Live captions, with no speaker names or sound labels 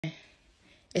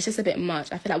It's just a bit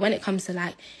much. I feel like when it comes to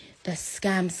like the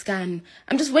scam,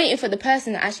 I'm just waiting for the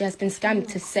person that actually has been scammed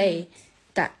to say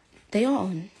that they are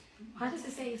on. Why does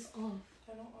it say it's off?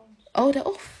 Oh, they're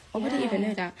off. Oh, I didn't even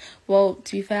know that. Well,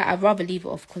 to be fair, I'd rather leave it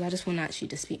off because I just want to actually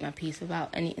just speak my piece without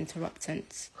any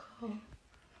interruptions. Cool.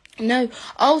 No.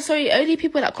 Oh, sorry. Only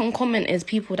people that can comment is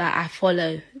people that I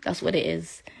follow. That's what it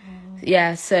is. Oh.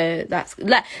 Yeah, so that's...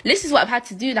 like, this is what I've had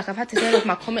to do. Like, I've had to turn off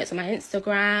my comments on my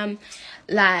Instagram.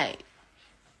 Like,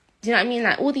 do you know what I mean?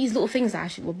 Like, all these little things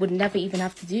that I would never even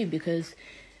have to do because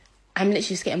I'm literally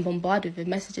just getting bombarded with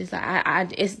messages. Like,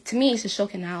 to me, it's just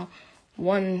shocking how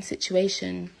one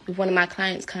situation with one of my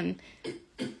clients can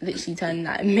literally turn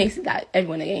that, makes it that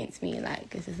everyone against me.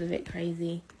 Like, it's just a bit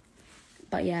crazy.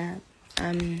 But yeah,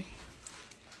 I don't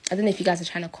know if you guys are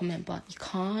trying to comment, but you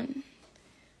can't.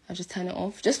 I'll just turn it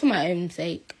off just for my own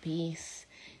sake, peace.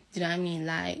 Do you know what I mean?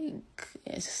 Like,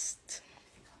 it's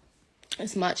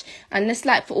much. And it's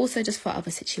like also just for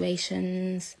other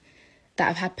situations that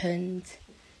have happened.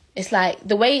 It's like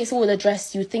the way it's all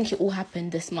addressed, you think it all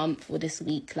happened this month or this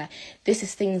week. Like, this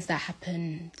is things that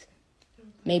happened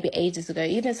maybe ages ago.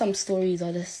 Even some stories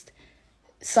are just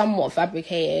somewhat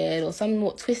fabricated or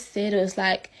somewhat twisted. Or it's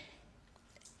like,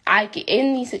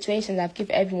 in these situations, I've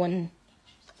given everyone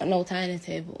an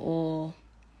alternative. Or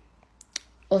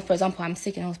for example, I'm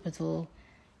sick in hospital.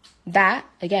 That,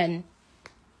 again,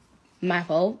 my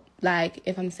fault. Like,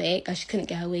 if I'm sick, she couldn't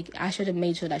get her wig. I should have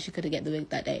made sure that she could have get the wig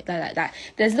that day. Like that.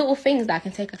 There's little things that I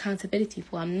can take accountability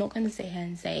for. I'm not going to sit here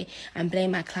and say and blame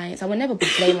my clients. I will never put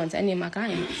blame onto any of my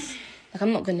clients. Like,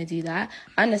 I'm not going to do that.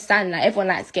 I understand, like, everyone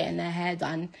likes getting their hair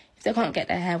done. If they can't get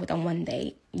their hair done one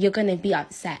day, you're going to be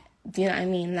upset. Do you know what I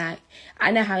mean? Like,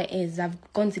 I know how it is.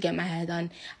 I've gone to get my hair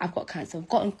done. I've got cancelled.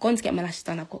 Gone to get my lashes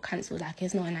done. I've got cancelled. Like,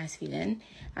 it's not a nice feeling.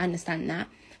 I understand that.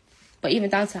 But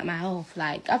even down to like my health,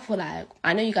 like, I feel like,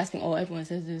 I know you guys think, oh, everyone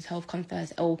says his health comes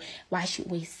first. Oh, why is she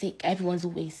always sick? Everyone's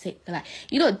always sick. Like,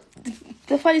 you know,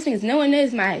 the funniest thing is no one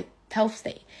knows my health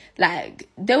state. Like,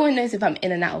 no one knows if I'm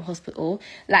in and out of hospital.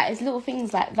 Like, it's little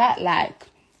things like that. Like,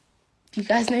 you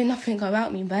guys know nothing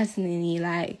about me personally.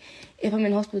 Like, if I'm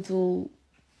in hospital,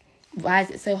 why is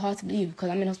it so hard to believe?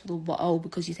 Because I'm in hospital, but oh,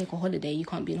 because you take a holiday, you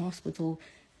can't be in hospital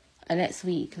next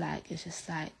week. Like, it's just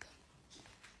like,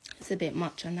 it's a bit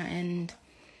much on that end.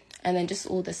 And then just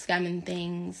all the scamming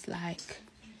things, like,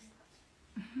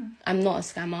 I'm not a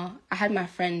scammer. I had my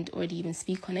friend already even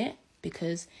speak on it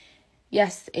because,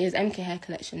 yes, it is MK Hair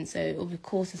Collection, so of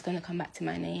course it's going to come back to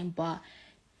my name. But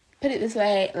put it this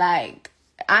way, like,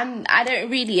 I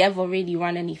don't really ever really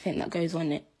run anything that goes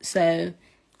on it. So,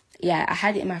 yeah, I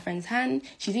had it in my friend's hand.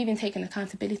 She's even taken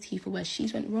accountability for where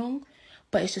she's went wrong.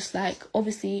 But it's just like,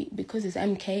 obviously, because it's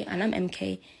MK and I'm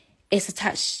MK, it's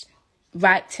attached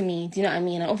right to me. Do you know what I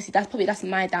mean? And obviously that's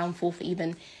my downfall for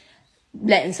even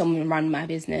letting someone run my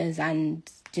business, and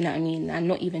do you know what I mean, and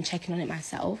not even checking on it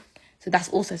myself. So that's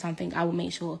also something I will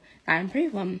make sure that I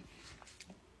improve on,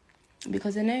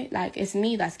 because I know, like, it's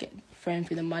me that's getting thrown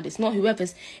through the mud. It's not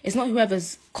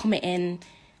whoever's commenting.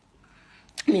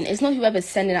 I mean, it's not whoever's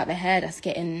sending out the hair that's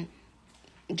getting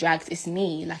dragged. It's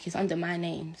me. Like, it's under my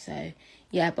name. So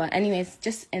yeah, but anyways,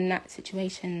 just in that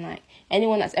situation, like,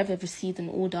 anyone that's ever received an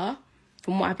order,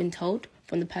 from what I've been told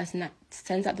from the person that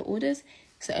sends out the orders,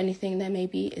 so the only thing there may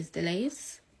be is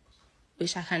delays,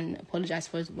 which I can apologise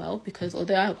for as well, because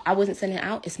although I wasn't sending it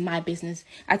out, it's my business.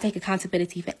 I take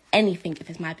accountability for anything if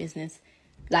it's my business.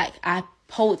 Like, I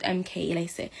hold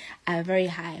MKLacedit at a very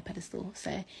high pedestal.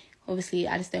 So obviously,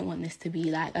 I just don't want this to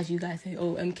be like, as you guys say,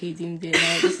 oh, MK doomed it,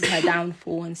 this is her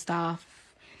downfall and stuff.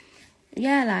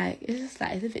 Yeah, like, it's just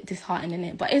like, it's a bit disheartening,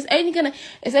 innit? But it's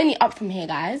only up from here,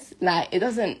 guys. Like, it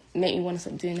doesn't make me want to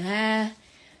stop doing hair.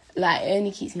 Like, it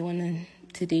only keeps me wanting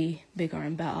to do bigger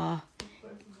and better.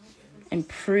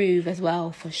 Improve as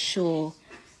well, for sure.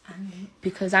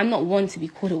 Because I'm not one to be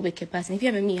called a wicked person. If you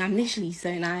ever meet me, I'm literally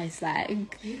so nice. Like,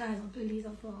 you guys are bullies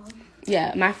as well.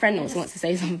 Yeah, my friend also wants to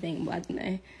say something, but I don't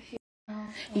know.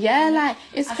 Yeah, like,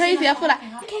 it's crazy. I feel like,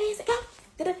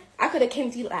 okay, I could have came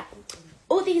to you like,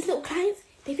 all these little clients,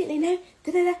 they think they know,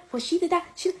 well, she did that,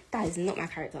 that is not my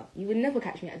character. You would never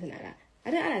catch me acting like that.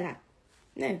 I don't act like that.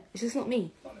 No, it's just not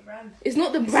me. It's not the brand. It's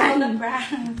not the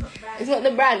brand. It's not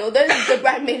the brand. Although the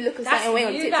brand may look a certain way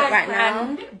on TikTok right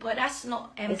now. But that's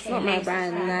not MK. It's not my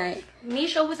brand. Like,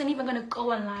 Misha wasn't even going to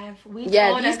go on live.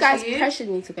 These guys pressured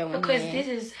me to go on because this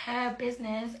is her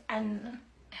business, and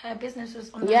her business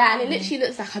was on the line. And it literally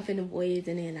looks like I've been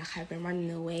avoiding it, like I've been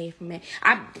running away from it.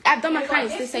 I've done my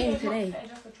clients the same today.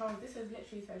 This is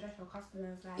literally to address your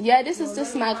customers. Like, yeah, this is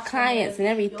just my clients and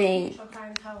everything. Your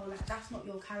clientele, like, that's not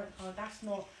your character. That's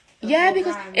not. Yeah,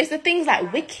 because it's the things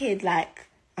like wicked, like,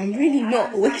 I'm really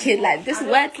not wicked. Like, just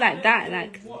words like that.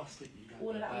 Like, All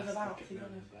of that was about, to be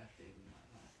honest.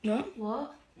 no?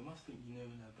 What?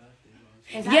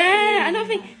 Yeah, I don't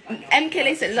think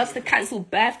MKLacedit loves to cancel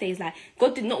birthdays. Like,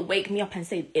 God did not wake me up and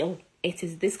say, "Oh, it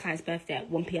is this guy's birthday at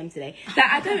 1 p.m. today."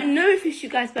 Like, I don't know if it's you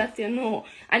guys' birthday or not.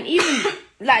 And even,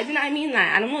 like, do you know what I mean? Like,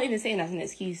 and I'm not even saying that's an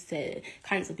excuse to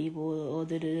cancel people or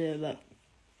but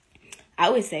I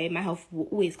always say my health will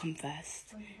always come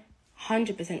first.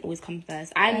 100% always come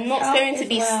first. I'm not going to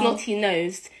be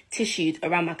snotty-nosed, tissued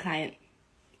around my client.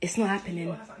 It's not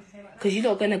happening. Because you're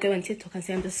not going to go on TikTok and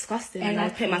say I'm disgusting and I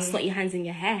put my snotty hands in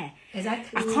your hair.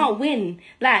 Exactly. I can't win.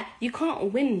 Like, you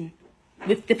can't win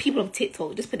with the people of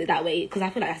TikTok. Just put it that way. Because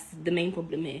I feel like that's the main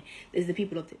problem here. Is the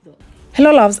people of TikTok.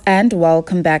 Hello loves and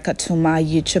welcome back to my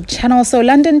YouTube channel. So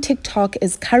London TikTok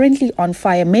is currently on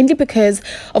fire, mainly because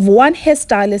of one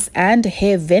hairstylist and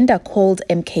hair vendor called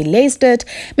MKLacedit,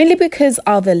 mainly because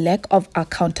of a lack of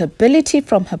accountability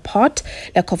from her part,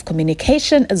 lack of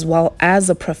communication, as well as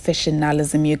a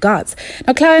professionalism, you guys.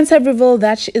 Now clients have revealed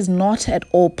that she is not at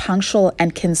all punctual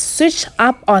and can switch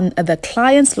up on the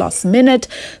clients last minute.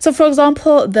 So for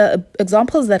example, the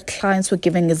examples that clients were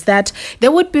giving is that they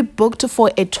would be booked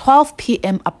for a 12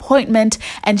 p.m. appointment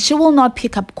and she will not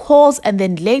pick up calls, and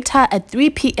then later at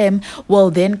 3 p.m. will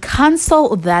then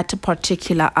cancel that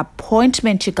particular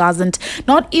appointment, you guys, and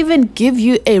not even give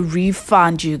you a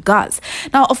refund, you guys.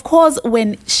 Now of course,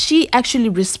 when she actually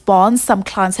responds, some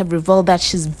clients have revealed that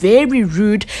she's very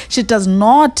rude. She does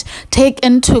not take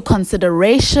into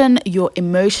consideration your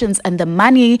emotions and the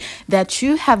money that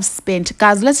you have spent.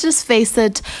 Guys, let's just face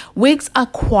it, wigs are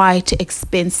quite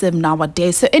expensive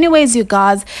nowadays. So anyways, you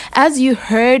guys, as you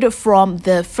heard from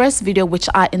the first video which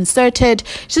I inserted,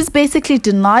 she's basically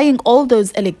denying all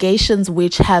those allegations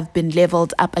which have been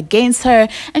leveled up against her,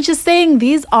 and she's saying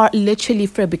these are literally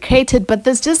fabricated, but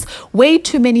there's just way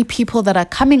too many people that are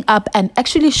coming up and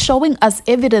actually showing us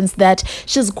evidence that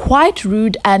she's quite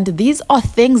rude, and these are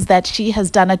things that she has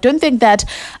done. I don't think that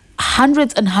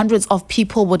hundreds and hundreds of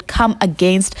people would come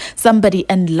against somebody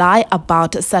and lie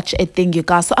about such a thing, you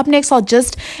guys. So up next, I'll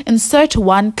just insert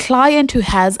one client who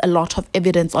has a lot of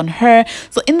evidence on her.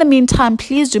 So in the meantime,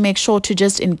 please do make sure to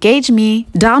just engage me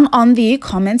down on the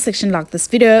comment section, like this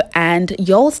video, and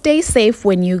you'll stay safe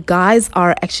when you guys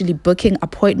are actually booking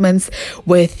appointments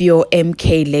with your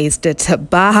MKLacedit.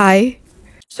 Bye.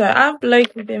 So I've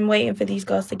locally been waiting for these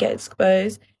girls to get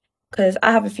exposed, because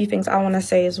I have a few things I want to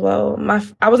say as well.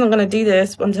 I wasn't going to do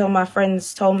this until my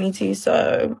friends told me to,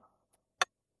 so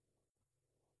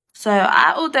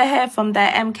I ordered hair from their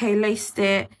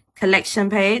MKLacedit collection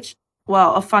page.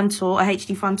 Well, a frontal, a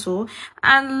HD frontal.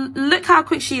 And look how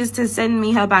quick she is to send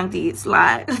me her bank deets.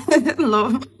 Like,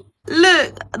 look,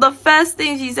 the first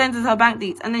thing she sends is her bank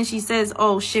deets. And then she says,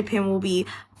 oh, shipping will be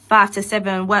 5 to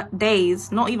 7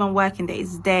 days. Not even working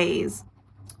days, days.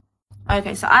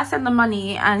 Okay, so I send the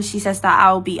money and she says that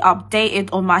I'll be updated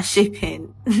on my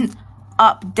shipping.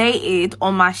 Updated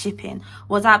on my shipping.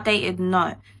 Was I updated?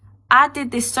 No. I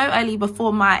did this so early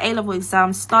before my A-level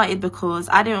exams started because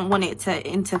I didn't want it to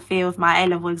interfere with my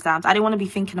A-level exams. I didn't want to be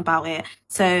thinking about it.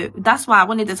 So that's why I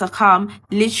wanted it to come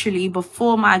literally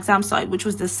before my exam started, which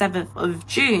was the 7th of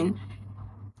June.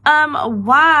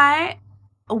 Why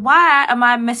am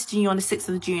I messaging you on the 6th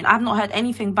of June? I've not heard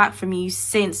anything back from you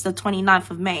since the 29th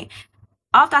of May.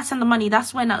 After I sent the money,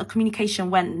 that's when the communication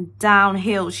went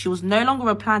downhill. She was no longer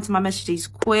replying to my messages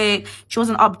quick. She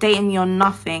wasn't updating me on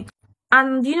nothing.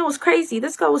 And you know what's crazy?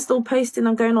 This girl was still posting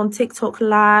and going on TikTok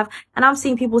live. And I'm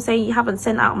seeing people say, you haven't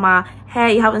sent out my hair.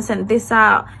 You haven't sent this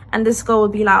out. And this girl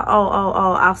would be like, oh,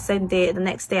 I'll send it the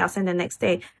next day. I'll send it the next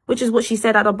day. Which is what she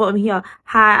said at the bottom here.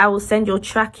 Hi, I will send your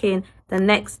tracking the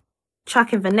next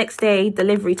day,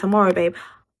 delivery tomorrow, babe.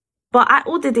 But I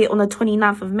ordered it on the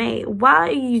 29th of May. Why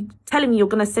are you telling me you're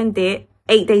going to send it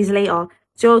 8 days later?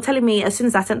 So you're telling me as soon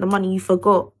as I sent the money, you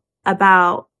forgot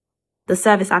about the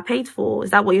service I paid for?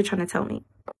 Is that what you're trying to tell me?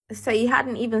 So you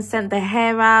hadn't even sent the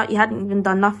hair out. You hadn't even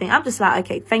done nothing. I'm just like,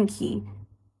 okay, thank you.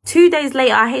 2 days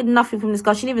later, I heard nothing from this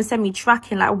girl. She didn't even send me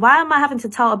tracking. Like, why am I having to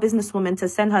tell a businesswoman to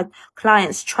send her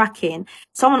clients tracking?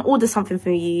 Someone orders something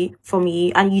from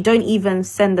you, and you don't even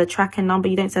send the tracking number.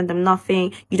 You don't send them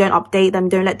nothing. You don't update them.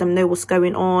 Don't let them know what's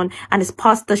going on. And it's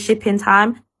past the shipping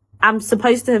time. I'm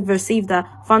supposed to have received the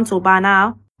frontal by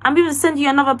now. I'm even sending you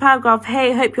another paragraph.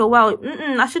 Hey, hope you're well.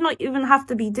 I should not even have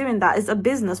to be doing that. It's a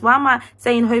business. Why am I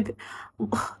saying hope?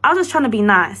 I was just trying to be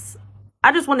nice.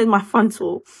 I just wanted my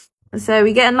frontal. So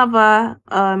we get another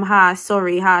hi,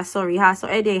 sorry, like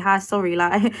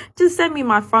just send me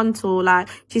my frontal. Like,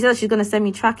 she said she's gonna send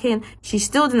me tracking. She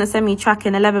still didn't send me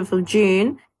tracking 11th of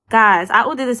June. Guys, I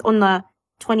ordered this on the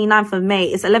 29th of May.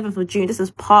 It's 11th of June. This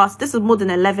is more than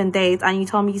 11 days. And you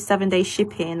told me 7-day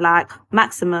shipping, like,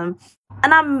 maximum.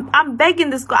 And I'm begging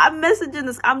this girl. I'm messaging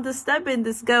this. I'm disturbing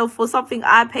this girl for something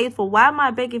I paid for. Why am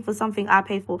I begging for something I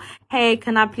paid for? Hey,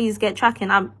 can I please get tracking?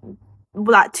 I'm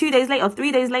like 2 days later,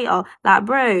 3 days later. Like,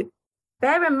 bro,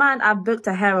 bear in mind, I booked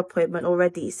a hair appointment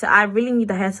already. So I really need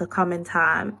the hair to come in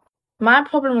time. My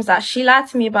problem was that she lied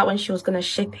to me about when she was going to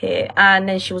ship it. And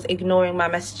then she was ignoring my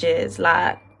messages.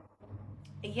 Like,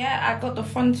 yeah, I got the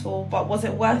frontal, but was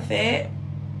it worth it?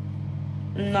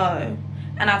 No.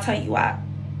 And I'll tell you why.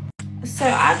 So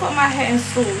I got my hair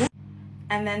installed,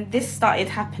 and then this started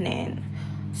happening.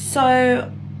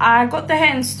 So I got the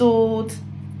hair installed,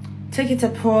 took it to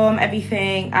prom,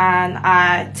 everything, and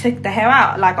I took the hair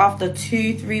out like after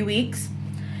 2-3 weeks.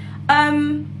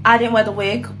 I didn't wear the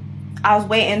wig. I was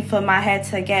waiting for my hair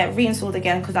to get reinstalled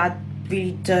again because I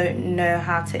really don't know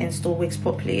how to install wigs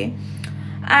properly.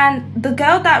 And the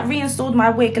girl that reinstalled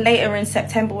my wig later in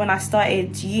September when I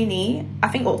started uni, I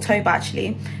think October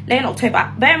actually, late in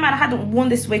October, bear in mind I hadn't worn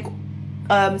this wig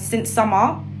since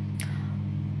summer.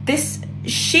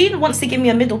 She wants to give me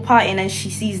a middle part in, and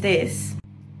she sees this.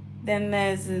 Then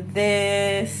there's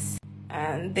this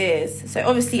and this. So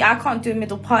obviously I can't do a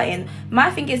middle part in. My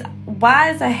thing is,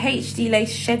 why is a HD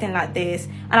lace shedding like this?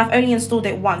 And I've only installed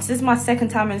it once. This is my second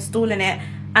time installing it,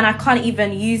 and I can't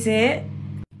even use it.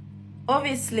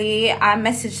 Obviously, I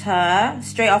messaged her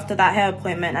straight after that hair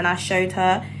appointment, and I showed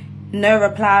her. No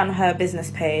reply on her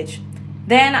business page.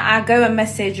 Then I go and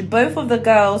message both of the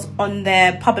girls on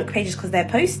their public pages because they're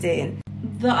posting.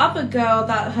 The other girl,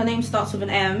 that her name starts with an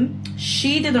M,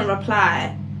 she didn't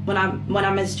reply when I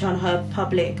messaged her on her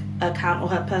public account or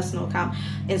her personal account,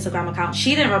 Instagram account.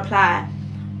 She didn't reply,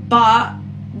 but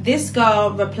this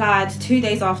girl replied 2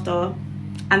 days after,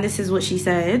 and this is what she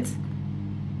said.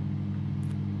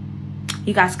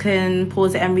 You guys can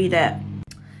pause it and read it.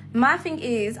 My thing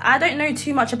is, I don't know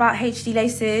too much about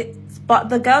HDLacedit, but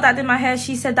the girl that did my hair,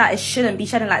 she said that it shouldn't be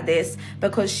shedding like this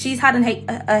because she's had a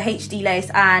HD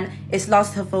lace and it's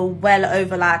lasted her for well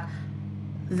over like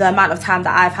the amount of time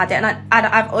that I've had it, and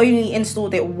I've only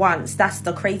installed it once. That's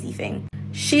the crazy thing.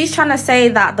 She's trying to say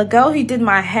that the girl who did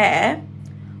my hair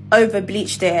over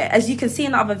bleached it. As you can see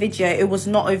in the other video, it was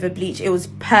not over bleached. It was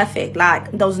perfect.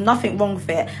 Like, there was nothing wrong with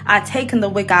it. I'd taken the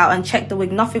wig out and checked the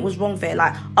wig. Nothing was wrong with it,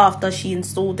 like, after she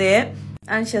installed it.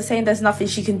 And she was saying there's nothing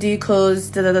she can do because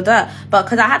da-da-da-da. But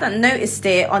because I hadn't noticed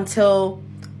it until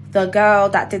the girl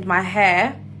that did my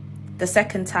hair the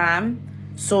second time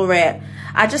saw it,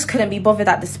 I just couldn't be bothered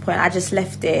at this point. I just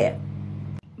left it.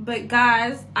 But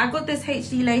guys, I got this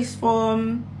HD lace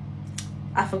from,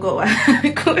 I forgot where I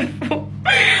got it from,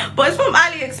 but it's from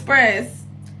AliExpress,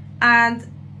 and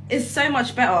it's so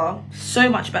much better. So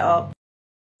much better.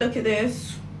 Look at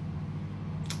this.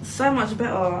 So much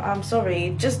better. I'm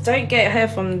sorry, just don't get hair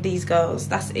from these girls.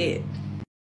 That's it.